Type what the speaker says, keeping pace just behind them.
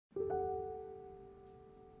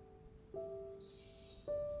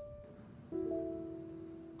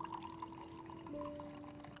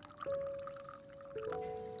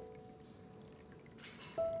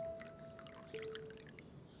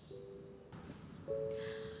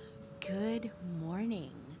Good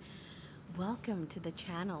morning. Welcome to the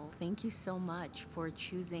channel. Thank you so much for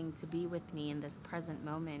choosing to be with me in this present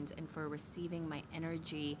moment and for receiving my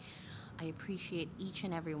energy. I appreciate each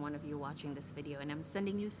and every one of you watching this video, and I'm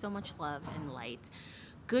sending you so much love and light.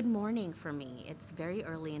 Good morning for me. It's very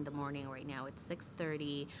early in the morning right now. It's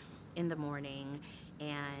 6:30 in the morning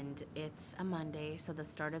and it's a Monday, so the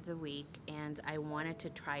start of the week, and I wanted to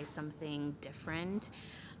try something different.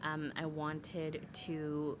 I wanted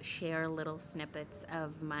to share little snippets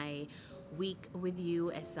of my week with you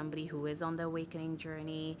as somebody who is on the awakening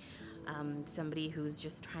journey, somebody who's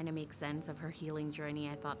just trying to make sense of her healing journey.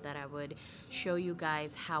 I thought that I would show you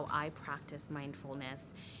guys how I practice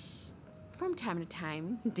mindfulness from time to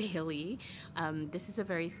time, daily. This is a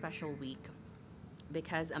very special week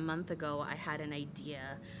because a month ago I had an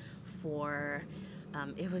idea for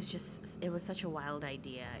it was such a wild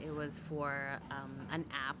idea. It was for an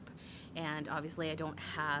app, and obviously I don't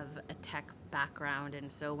have a tech background, and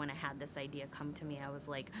so when I had this idea come to me, I was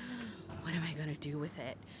like, what am I gonna do with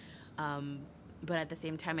it? But at the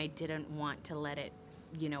same time, I didn't want to let it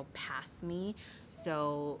pass me.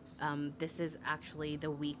 So this is actually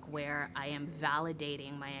the week where I am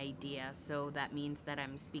validating my idea. So that means that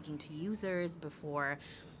I'm speaking to users before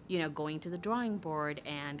going to the drawing board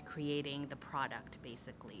and creating the product,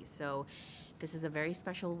 basically. So this is a very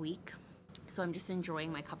special week. So I'm just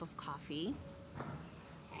enjoying my cup of coffee,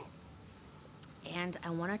 and I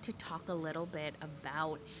wanted to talk a little bit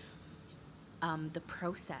about the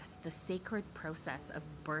process, the sacred process of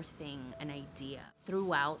birthing an idea.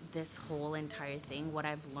 Throughout this whole entire thing, what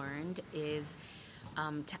I've learned is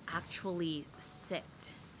to actually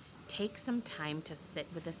take some time to sit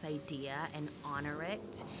with this idea and honor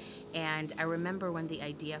it. And I remember when the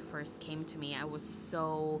idea first came to me, I was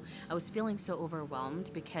feeling so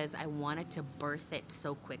overwhelmed because I wanted to birth it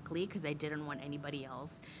so quickly because I didn't want anybody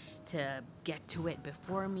else to get to it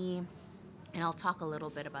before me. And I'll talk a little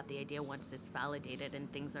bit about the idea once it's validated and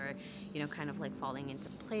things are, kind of like falling into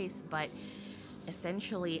place. But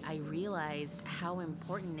essentially, I realized how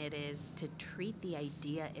important it is to treat the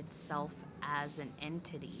idea itself as an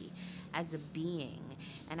entity, as a being,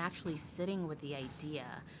 and actually sitting with the idea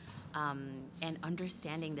and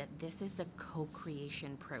understanding that this is a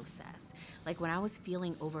co-creation process. Like when I was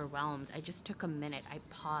feeling overwhelmed, I just took a minute, I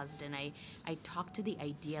paused, and I talked to the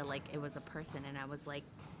idea like it was a person, and I was like,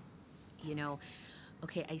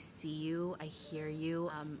 okay, I see you, I hear you,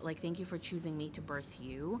 thank you for choosing me to birth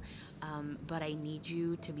you, but I need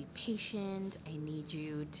you to be patient, I need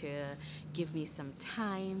you to give me some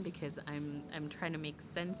time because I'm trying to make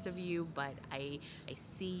sense of you, but I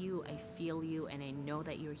see you, I feel you, and I know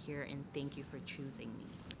that you're here, and thank you for choosing me.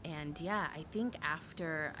 And yeah, I think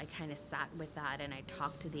after I kind of sat with that and I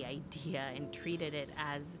talked to the idea and treated it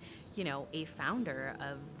as, a founder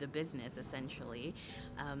of the business essentially,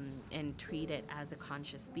 and treat it as a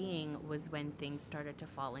conscious being, was when things started to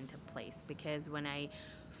fall into place. Because when I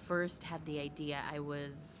first had the idea, I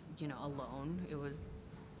was, alone. It was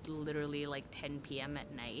literally like 10 p.m.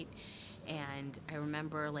 at night. And I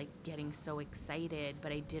remember getting so excited,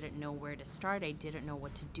 but I didn't know where to start. I didn't know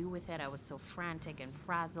what to do with it. I was so frantic and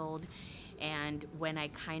frazzled. And when I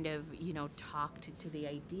kind of, talked to the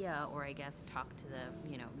idea, or I guess talked to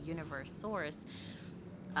the, universe source,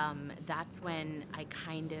 that's when I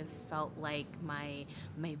kind of felt like my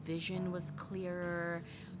vision was clearer.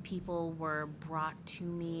 People were brought to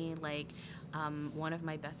me. One of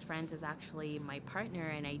my best friends is actually my partner,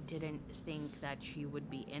 and I didn't think that she would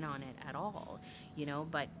be in on it at all,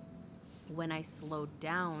 but when I slowed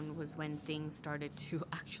down was when things started to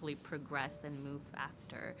actually progress and move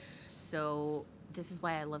faster. So this is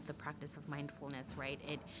why I love the practice of mindfulness, right?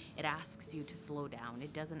 It asks you to slow down.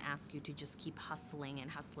 It doesn't ask you to just keep hustling and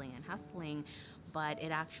hustling and hustling, but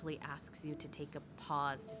it actually asks you to take a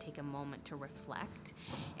pause, to take a moment to reflect.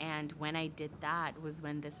 And when I did that was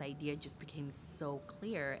when this idea just became so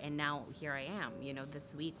clear. And now here I am,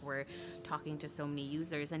 this week we're talking to so many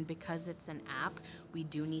users, and because it's an app, we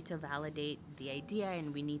do need to validate the idea,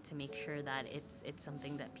 and we need to make sure that it's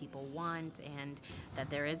something that people want and that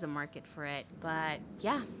there is a market for it. But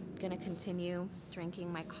yeah, gonna continue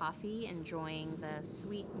drinking my coffee, enjoying the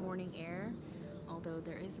sweet morning air, although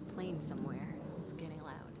there is a plane somewhere. It's getting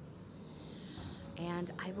loud.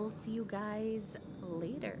 And I will see you guys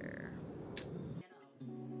later.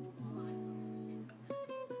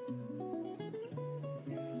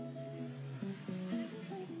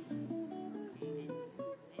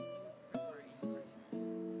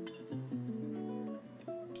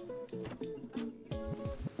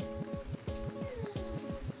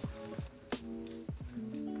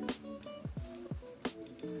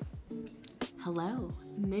 Hello,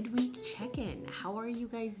 midweek check-in. How are you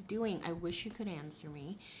guys doing? I wish you could answer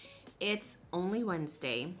me. It's only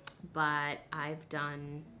Wednesday, but I've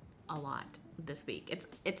done a lot this week.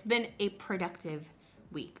 It's been a productive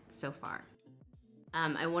week so far.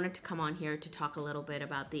 I wanted to come on here to talk a little bit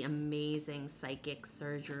about the amazing psychic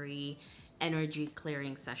surgery energy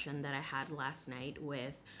clearing session that I had last night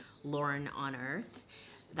with Lauren on Earth.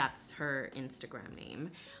 That's her Instagram name.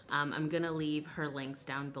 I'm gonna leave her links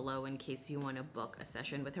down below in case you want to book a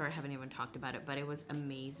session with her. I haven't even talked about it, but it was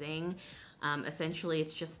amazing. Essentially,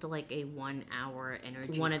 it's just like a 1 hour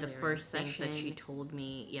energy. One of the first things that she told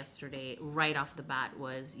me yesterday, right off the bat,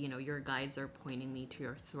 was, you know, your guides are pointing me to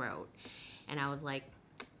your throat. And I was like,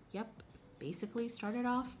 yep, basically started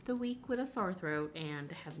off the week with a sore throat and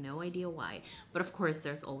have no idea why. But of course,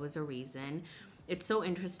 there's always a reason. It's so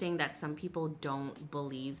interesting that some people don't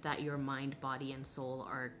believe that your mind, body, and soul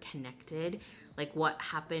are connected. Like what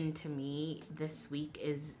happened to me this week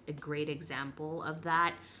is a great example of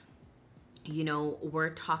that. You know, we're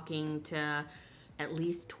talking to at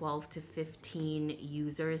least 12 to 15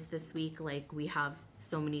 users this week. Like we have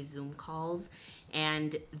so many Zoom calls,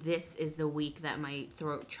 and this is the week that my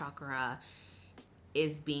throat chakra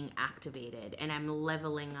is being activated and I'm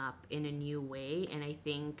leveling up in a new way. And I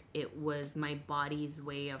think it was my body's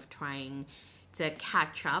way of trying to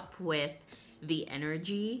catch up with the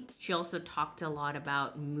energy. She also talked a lot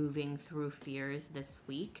about moving through fears this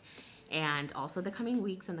week, and also the coming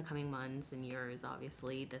weeks and the coming months and years.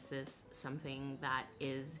 Obviously, this is something that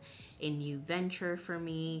is a new venture for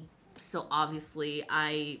me. So obviously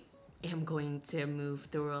I am going to move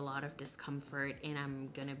through a lot of discomfort, and I'm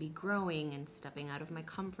gonna be growing and stepping out of my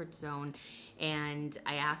comfort zone. And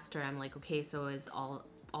I asked her, I'm like, okay, so is all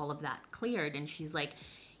of that cleared? And she's like,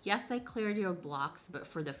 yes, I cleared your blocks, but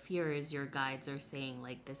for the fears, your guides are saying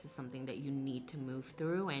like this is something that you need to move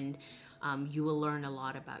through, and you will learn a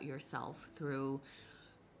lot about yourself through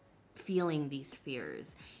feeling these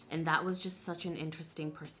fears. And that was just such an interesting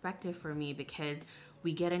perspective for me, because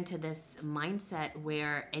we get into this mindset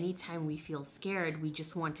where anytime we feel scared, we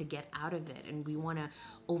just want to get out of it and we want to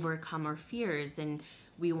overcome our fears and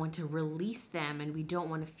we want to release them and we don't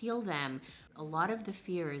want to feel them. A lot of the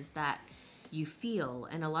fears that you feel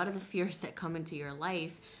and a lot of the fears that come into your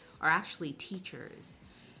life are actually teachers.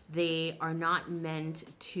 They are not meant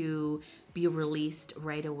to be released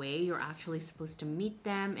right away. You're actually supposed to meet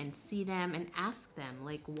them and see them and ask them,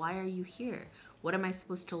 like, why are you here? What am I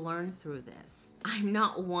supposed to learn through this? I'm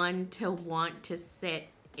not one to want to sit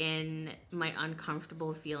in my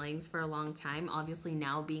uncomfortable feelings for a long time. Obviously,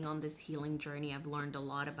 now being on this healing journey, I've learned a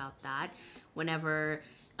lot about that. Whenever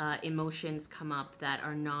emotions come up that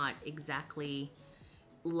are not exactly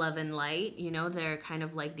love and light, you know, they're kind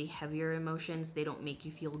of like the heavier emotions. They don't make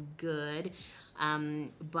you feel good,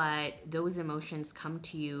 but those emotions come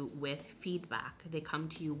to you with feedback. They come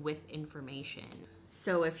to you with information.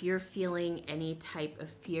 So if you're feeling any type of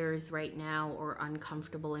fears right now or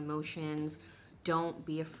uncomfortable emotions, don't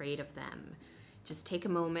be afraid of them. Just take a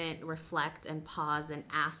moment, reflect, and pause and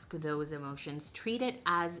ask those emotions. Treat it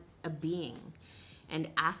as a being and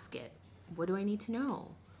ask it, what do I need to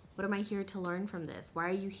know? What am I here to learn from this? Why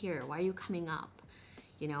are you here? Why are you coming up?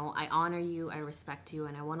 You know, I honor you, I respect you,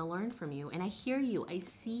 and I want to learn from you. And I hear you, I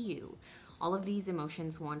see you. All of these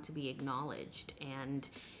emotions want to be acknowledged, and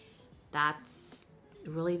that's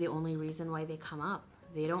really the only reason why they come up.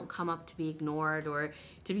 They don't come up to be ignored or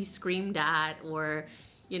to be screamed at or,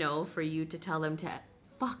 you know, for you to tell them to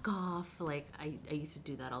fuck off. Like, I used to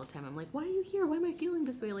do that all the time. I'm like, why are you here? Why am I feeling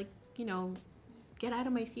this way? Like, you know, get out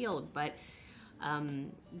of my field. But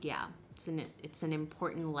yeah, it's an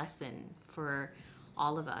important lesson for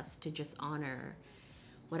all of us to just honor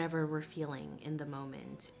whatever we're feeling in the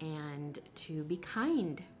moment and to be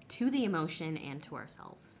kind to the emotion and to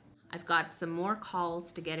ourselves. I've got some more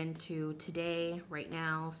calls to get into today, right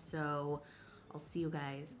now, so I'll see you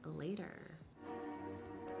guys later.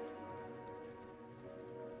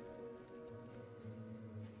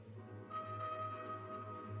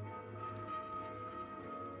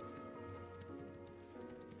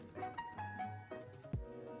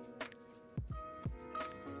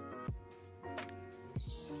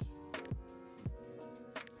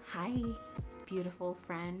 Hi, beautiful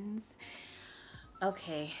friends.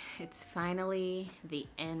 Okay, it's finally the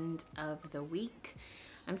end of the week.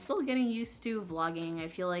 I'm still getting used to vlogging. I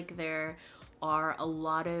feel like there are a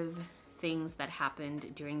lot of things that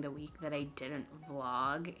happened during the week that I didn't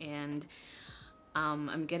vlog, and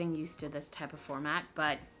I'm getting used to this type of format,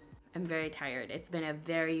 but I'm very tired. It's been a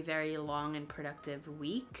very, very long and productive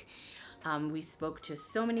week. We spoke to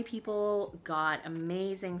so many people, got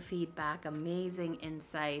amazing feedback, amazing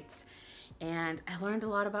insights, And I learned a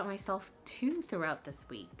lot about myself too throughout this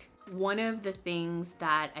week. One of the things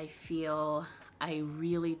that I feel I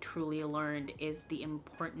really truly learned is the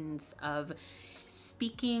importance of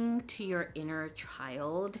speaking to your inner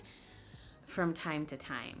child from time to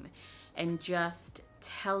time, and just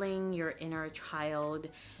telling your inner child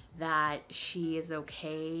that she is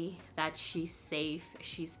okay, that she's safe,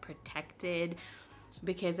 she's protected.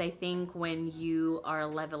 Because I think when you are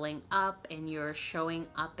leveling up and you're showing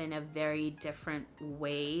up in a very different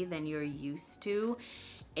way than you're used to,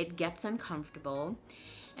 it gets uncomfortable.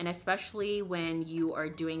 And especially when you are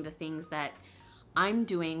doing the things that I'm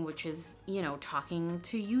doing, which is, you know, talking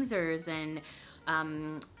to users and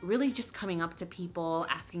really just coming up to people,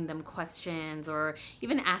 asking them questions, or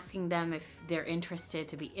even asking them if they're interested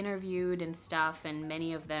to be interviewed and stuff. And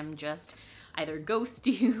many of them just either ghost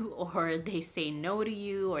you, or they say no to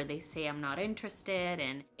you, or they say I'm not interested.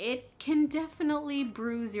 And it can definitely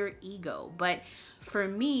bruise your ego. But for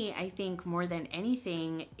me, I think more than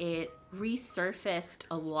anything, it resurfaced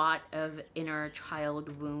a lot of inner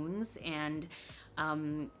child wounds, and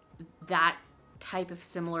that type of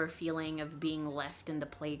similar feeling of being left in the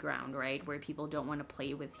playground, right? Where people don't want to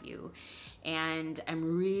play with you. And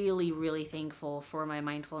I'm really, really thankful for my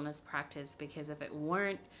mindfulness practice, because if it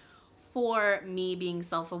weren't for me being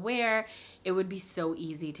self-aware, it would be so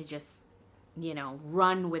easy to just, you know,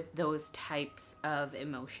 run with those types of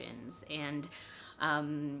emotions and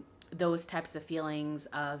those types of feelings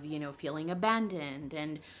of, you know, feeling abandoned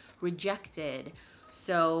and rejected.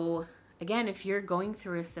 So again, if you're going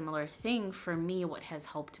through a similar thing, for me, what has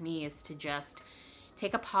helped me is to just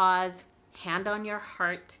take a pause, hand on your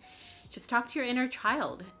heart, just talk to your inner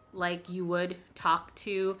child like you would talk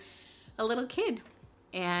to a little kid.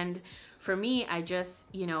 And for me, I just,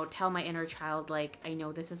 you know, tell my inner child, like, I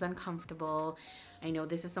know this is uncomfortable. I know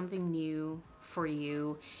this is something new for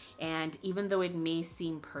you. And even though it may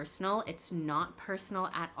seem personal, it's not personal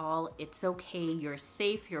at all. It's okay. You're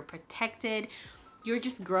safe. You're protected. You're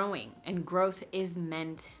just growing, and growth is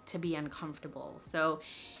meant to be uncomfortable. So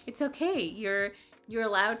it's okay. You're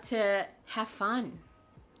allowed to have fun.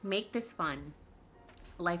 Make this fun.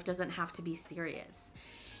 Life doesn't have to be serious.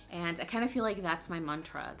 And I kind of feel like that's my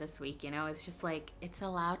mantra this week, you know? It's just like, it's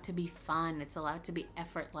allowed to be fun. It's allowed to be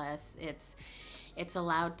effortless. It's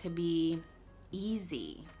allowed to be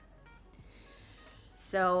easy.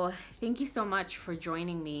 So thank you so much for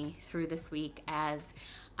joining me through this week as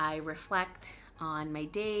I reflect on my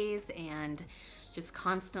days and just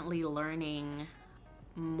constantly learning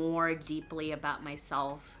more deeply about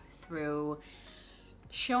myself through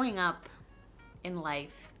showing up in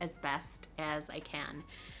life as best as I can.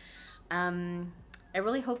 I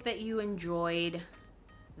really hope that you enjoyed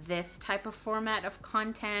this type of format of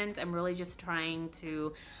content. I'm really just trying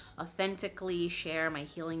to authentically share my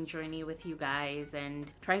healing journey with you guys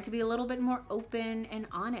and trying to be a little bit more open and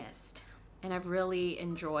honest. And I've really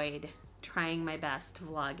enjoyed trying my best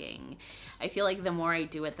vlogging. I feel like the more I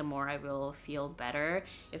do it, the more I will feel better.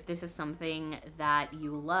 If this is something that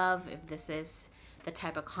you love, if this is the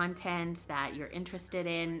type of content that you're interested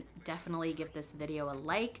in, definitely give this video a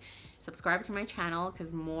like. Subscribe to my channel,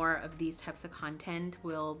 because more of these types of content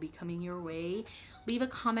will be coming your way. Leave a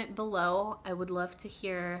comment below. I would love to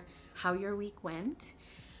hear how your week went.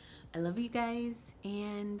 I love you guys,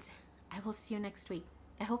 and I will see you next week.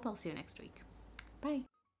 I hope I'll see you next week. Bye.